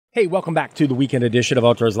Hey, welcome back to the weekend edition of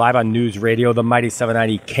Outdoors Live on News Radio, the mighty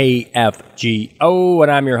 790 KFGO,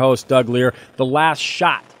 and I'm your host, Doug Leier. The last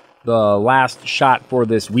shot for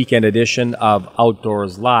this weekend edition of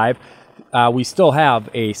Outdoors Live. We still have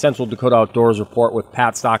a Central Dakota Outdoors report with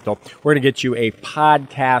Pat Stockdill. We're going to get you a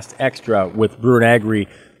podcast extra with Brewer and Agri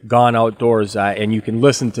Gone Outdoors, and you can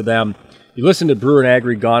listen to them. You listen to Brewer and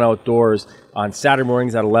Agri Gone Outdoors on Saturday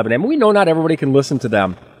mornings at 11 a.m. We know not everybody can listen to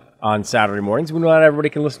them on Saturday mornings. We know not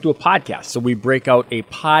everybody can listen to a podcast, so we break out a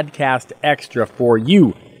podcast extra for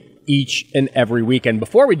you each and every weekend.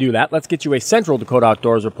 Before we do that, let's get you a Central Dakota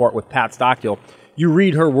Outdoors report with Pat Stockdill. You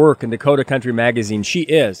read her work in Dakota Country Magazine. She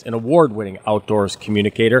is an award-winning outdoors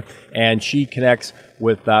communicator, and she connects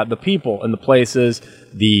with the people and the places,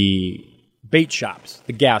 the bait shops,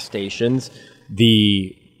 the gas stations,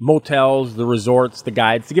 the motels, the resorts, the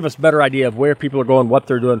guides, to give us a better idea of where people are going, what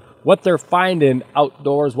they're doing, what they're finding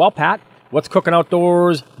outdoors. Well, Pat, what's cooking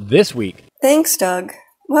outdoors this week? Thanks, Doug.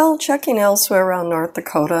 Well, checking elsewhere around North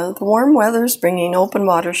Dakota, the warm weather's bringing open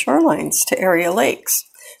water shorelines to area lakes.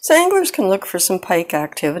 So anglers can look for some pike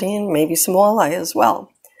activity and maybe some walleye as well.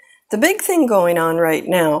 The big thing going on right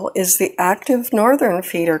now is the active northern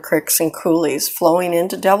feeder creeks and coulees flowing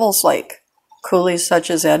into Devil's Lake. Coulees such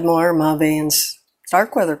as Edmore, Mave, and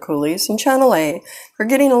Starkweather coulees and Channel A are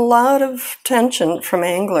getting a lot of attention from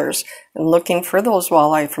anglers and looking for those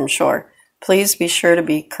walleye from shore. Please be sure to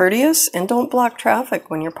be courteous and don't block traffic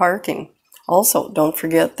when you're parking. Also, don't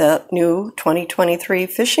forget that new 2023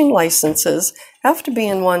 fishing licenses have to be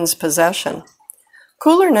in one's possession.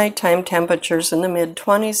 Cooler nighttime temperatures in the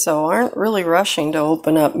mid-20s, though, aren't really rushing to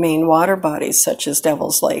open up main water bodies such as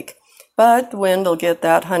Devil's Lake. But the wind will get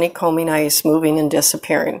that honeycombing ice moving and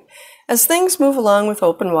disappearing. As things move along with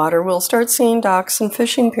open water, we'll start seeing docks and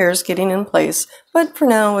fishing piers getting in place, but for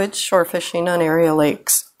now it's shore fishing on area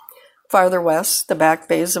lakes. Farther west, the back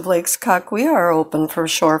bays of Lake Sakakawea are open for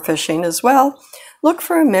shore fishing as well. Look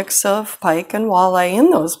for a mix of pike and walleye in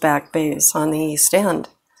those back bays on the east end.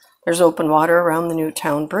 There's open water around the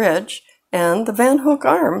Newtown Bridge, and the Van Hook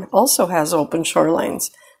Arm also has open shorelines.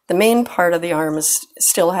 The main part of the arm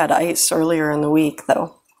still had ice earlier in the week,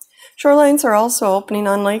 though. Shorelines are also opening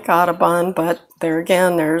on Lake Audubon, but there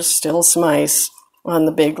again, there's still some ice on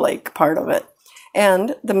the big lake part of it.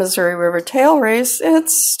 And the Missouri River Tail Race,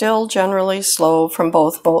 it's still generally slow from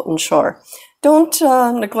both boat and shore. Don't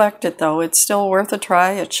neglect it, though. It's still worth a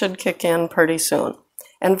try. It should kick in pretty soon.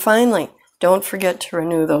 And finally, don't forget to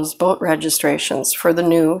renew those boat registrations for the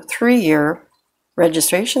new 3-year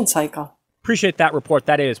registration cycle. Appreciate that report.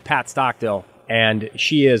 That is Pat Stockdill, and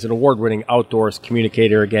she is an award-winning outdoors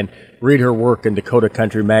communicator. Again, read her work in Dakota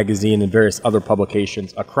Country Magazine and various other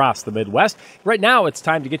publications across the Midwest. Right now, it's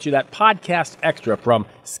time to get you that podcast extra from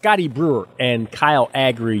Scotty Brewer and Kyle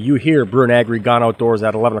Agri. You hear Brewer and Agri Gone Outdoors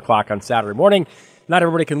at 11 o'clock on Saturday morning. Not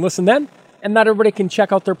everybody can listen then, and not everybody can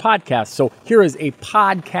check out their podcast. So here is a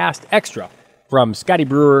podcast extra from Scotty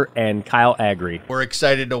Brewer and Kyle Agri. We're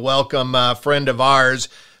excited to welcome a friend of ours,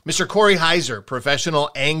 Mr. Corey Heiser, professional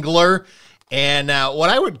angler, and what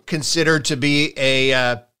I would consider to be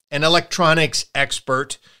an electronics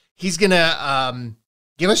expert. He's going to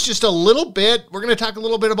give us just a little bit. We're going to talk a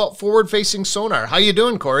little bit about forward-facing sonar. How you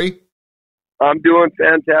doing, Corey? I'm doing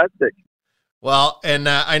fantastic. Well, and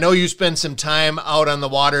I know you spent some time out on the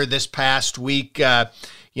water this past week.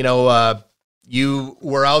 You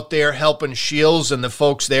were out there helping Shields and the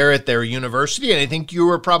folks there at their university, and I think you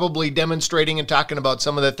were probably demonstrating and talking about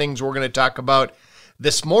some of the things we're going to talk about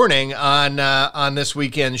this morning on this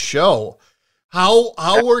weekend's show.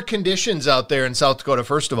 How were conditions out there in South Dakota,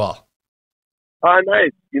 first of all?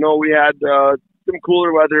 Nice. We had some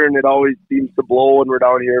cooler weather, and it always seems to blow when we're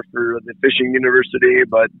down here for the fishing university.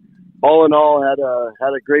 But all in all, had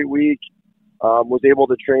a great week. Was able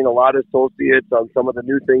to train a lot of associates on some of the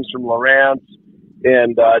new things from Lowrance,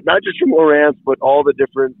 and not just from Lowrance, but all the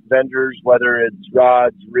different vendors, whether it's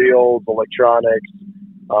rods, reels, electronics.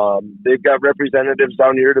 They've got representatives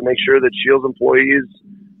down here to make sure that Shields employees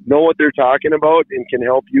know what they're talking about and can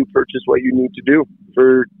help you purchase what you need to do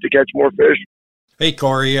to catch more fish. Hey,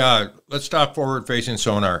 Corey, let's talk forward-facing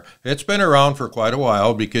sonar. It's been around for quite a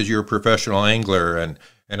while because you're a professional angler, and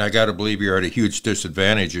I got to believe you're at a huge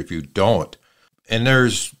disadvantage if you don't. And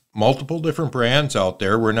there's multiple different brands out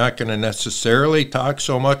there. We're not going to necessarily talk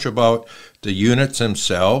so much about the units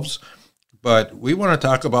themselves, but we want to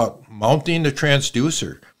talk about mounting the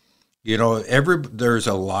transducer. There's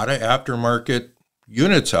a lot of aftermarket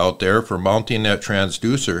units out there for mounting that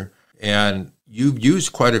transducer, and you've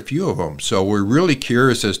used quite a few of them. So we're really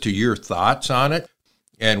curious as to your thoughts on it,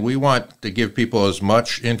 and we want to give people as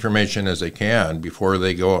much information as they can before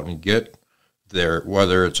they go out and get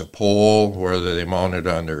whether it's a pole, whether they mount it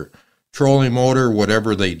on their trolling motor,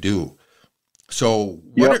 whatever they do. So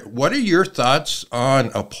what are your thoughts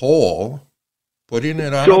on a pole, putting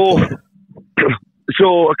it on a pole?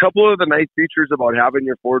 So a couple of the nice features about having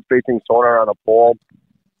your forward-facing sonar on a pole,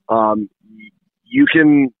 you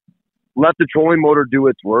can let the trolling motor do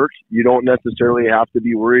its work. You don't necessarily have to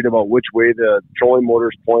be worried about which way the trolling motor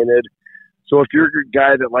is pointed. So if you're a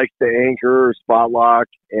guy that likes to anchor or spot lock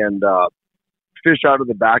and fish out of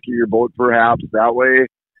the back of your boat perhaps that way,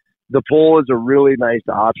 the pole is a really nice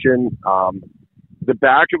option. The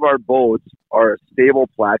back of our boats are a stable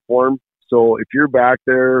platform. So if you're back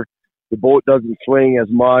there, the boat doesn't swing as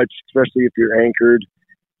much, especially if you're anchored.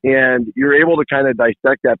 And you're able to kind of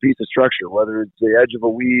dissect that piece of structure, whether it's the edge of a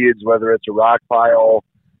weeds, whether it's a rock pile,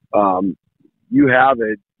 you have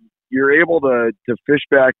it. You're able to fish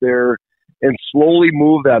back there and slowly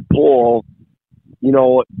move that pole,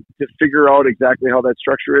 to figure out exactly how that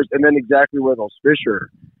structure is and then exactly where those fish are.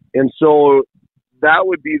 And so that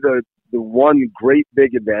would be the one great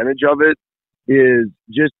big advantage of it, is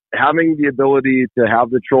just having the ability to have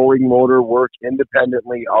the trolling motor work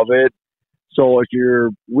independently of it. So if your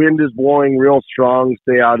wind is blowing real strong,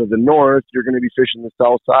 say out of the north, you're going to be fishing the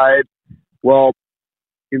south side. Well,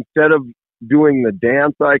 instead of doing the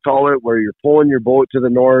dance, I call it, where you're pulling your boat to the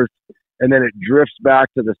north and then it drifts back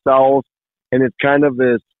to the south, and it's kind of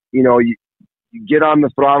this, you get on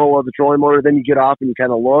the throttle of the trolling motor, then you get off and you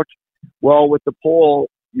kind of look. Well, with the pole,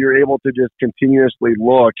 you're able to just continuously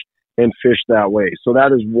look and fish that way. So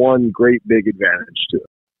that is one great big advantage to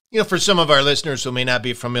it. For some of our listeners who may not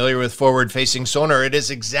be familiar with forward-facing sonar, it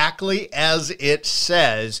is exactly as it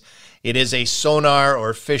says. It is a sonar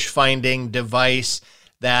or fish-finding device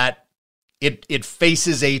that it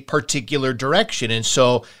faces a particular direction. And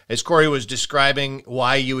so, as Corey was describing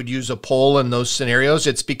why you would use a pole in those scenarios,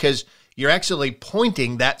 it's because you're actually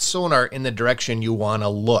pointing that sonar in the direction you want to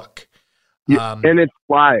look. And it's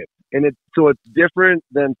live. And it's different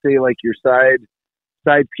than, say, like your side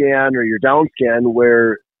scan or your down scan,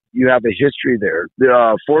 where you have a history there.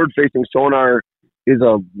 The forward-facing sonar is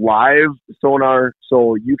a live sonar,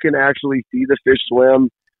 so you can actually see the fish swim.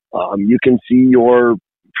 You can see your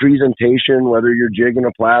presentation, whether you're jigging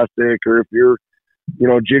a plastic or if you're,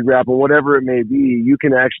 jig wrapping, whatever it may be. You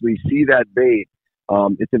can actually see that bait.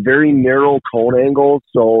 It's a very narrow cone angle,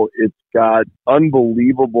 so it's got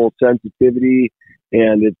unbelievable sensitivity,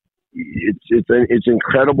 and it's an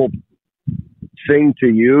incredible thing to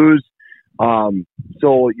use.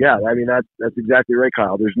 So yeah, I mean, that's exactly right,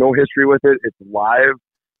 Kyle. There's no history with it. It's live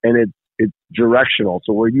and it's directional.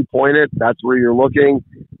 So where you point it, that's where you're looking,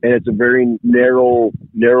 and it's a very narrow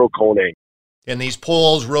cone angle. And these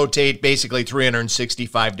poles rotate basically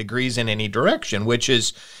 365 degrees in any direction, which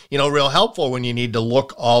is, real helpful when you need to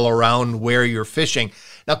look all around where you're fishing.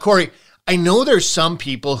 Now, Corey, I know there's some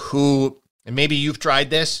people who, and maybe you've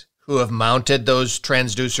tried this, who have mounted those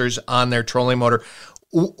transducers on their trolling motor.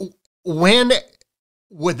 When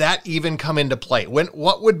would that even come into play?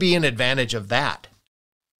 What would be an advantage of that?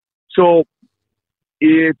 So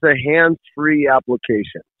it's a hands-free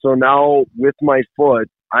application. So now with my foot,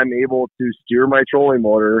 I'm able to steer my trolling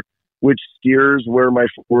motor, which steers where my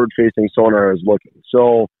forward-facing sonar is looking.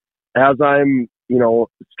 So as I'm,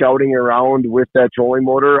 scouting around with that trolling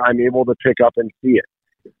motor, I'm able to pick up and see it.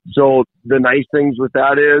 So the nice things with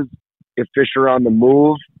that is, if fish are on the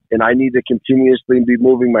move and I need to continuously be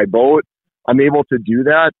moving my boat, I'm able to do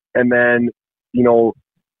that and then,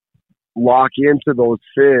 lock into those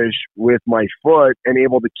fish with my foot and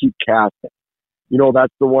able to keep casting.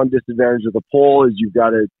 That's the one disadvantage of the pole, is you've got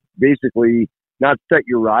to basically not set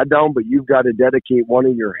your rod down, but you've got to dedicate one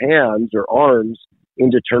of your hands or arms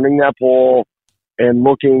into turning that pole and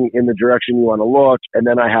looking in the direction you want to look, and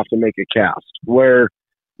then I have to make a cast. Where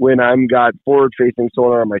when I'm got forward-facing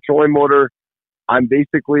sonar on my trolling motor, I'm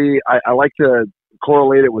basically, I like to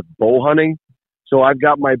correlate it with bow hunting. So I've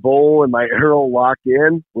got my bow and my arrow locked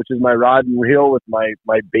in, which is my rod and reel with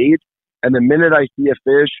my bait. And the minute I see a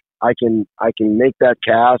fish, I can make that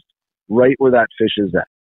cast right where that fish is at.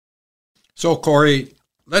 So, Corey,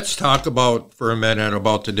 let's talk for a minute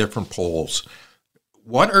about the different poles.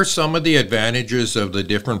 What are some of the advantages of the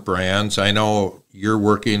different brands? I know you're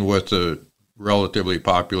working with a relatively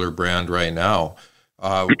popular brand right now.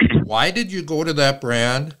 Why did you go to that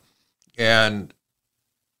brand? And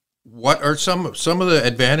what are some of the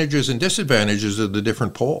advantages and disadvantages of the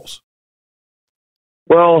different poles?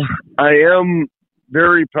 Well, I am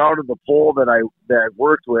very proud of the pole that I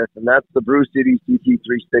worked with, and that's the Brew City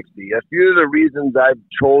CT360. A few of the reasons I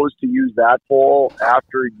chose to use that pole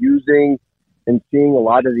after using and seeing a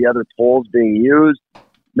lot of the other poles being used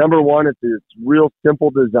number one, it's real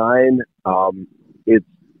simple design. It's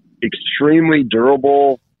extremely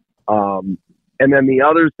durable. And then the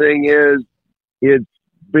other thing is it's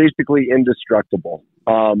basically indestructible.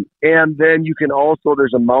 And then you can also,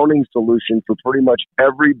 there's a mounting solution for pretty much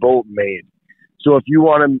every boat made. So if you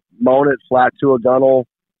want to mount it flat to a gunnel,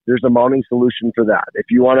 there's a mounting solution for that. If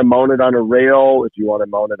you want to mount it on a rail, if you want to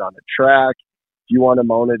mount it on a track, if you want to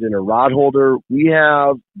mount it in a rod holder,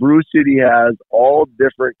 Brew City has all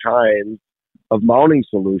different kinds of mounting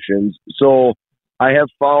solutions. So I have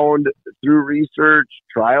found through research,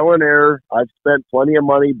 trial and error, I've spent plenty of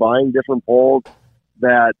money buying different poles,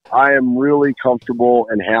 that I am really comfortable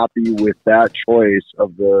and happy with that choice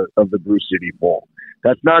of the Brew City pole.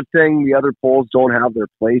 That's not saying the other poles don't have their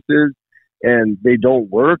places and they don't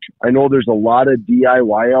work. I know there's a lot of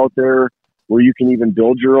DIY out there where you can even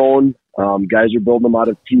build your own. Guys are building them out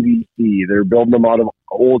of PVC. They're building them out of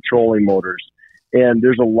old trolling motors. And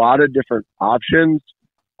there's a lot of different options.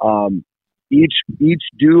 Each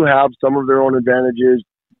do have some of their own advantages.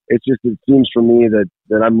 It seems for me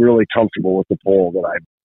that I'm really comfortable with the pole that I.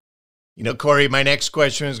 Corey, my next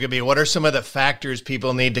question is going to be, what are some of the factors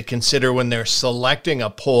people need to consider when they're selecting a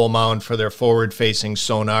pole mount for their forward-facing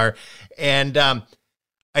sonar? And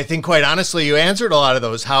I think, quite honestly, you answered a lot of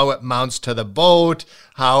those, how it mounts to the boat,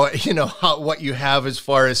 what you have as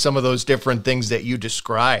far as some of those different things that you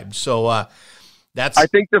described. So I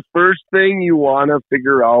think the first thing you want to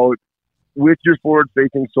figure out with your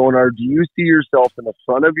forward-facing sonar, do you see yourself in the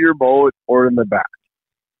front of your boat or in the back?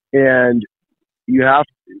 And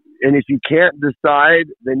if you can't decide,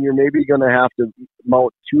 then you're maybe going to have to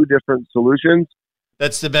mount two different solutions.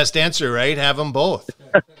 That's the best answer, right? Have them both.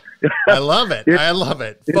 I love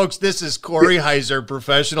it. Folks, this is Corey Heiser,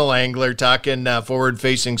 professional angler, talking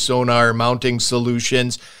forward-facing sonar mounting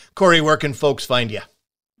solutions. Corey, where can folks find you?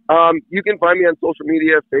 You can find me on social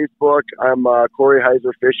media, Facebook. I'm Corey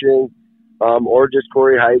Heiser Fishing. Or just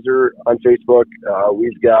Corey Heiser on Facebook.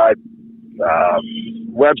 We've got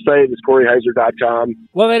website is coreyheiser.com.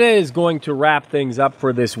 Well, that is going to wrap things up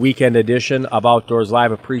for this weekend edition of Outdoors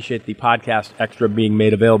Live. Appreciate the podcast extra being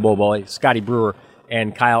made available by Scotty Brewer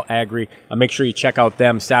and Kyle Agri. Make sure you check out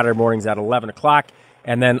them Saturday mornings at 11 o'clock.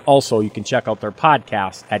 And then also you can check out their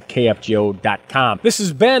podcast at kfgo.com. This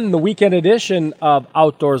has been the weekend edition of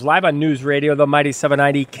Outdoors Live on News Radio, the Mighty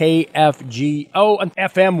 790 KFGO and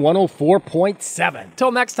FM 104.7.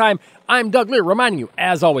 Till next time, I'm Doug Leier reminding you,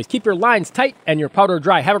 as always, keep your lines tight and your powder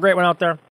dry. Have a great one out there.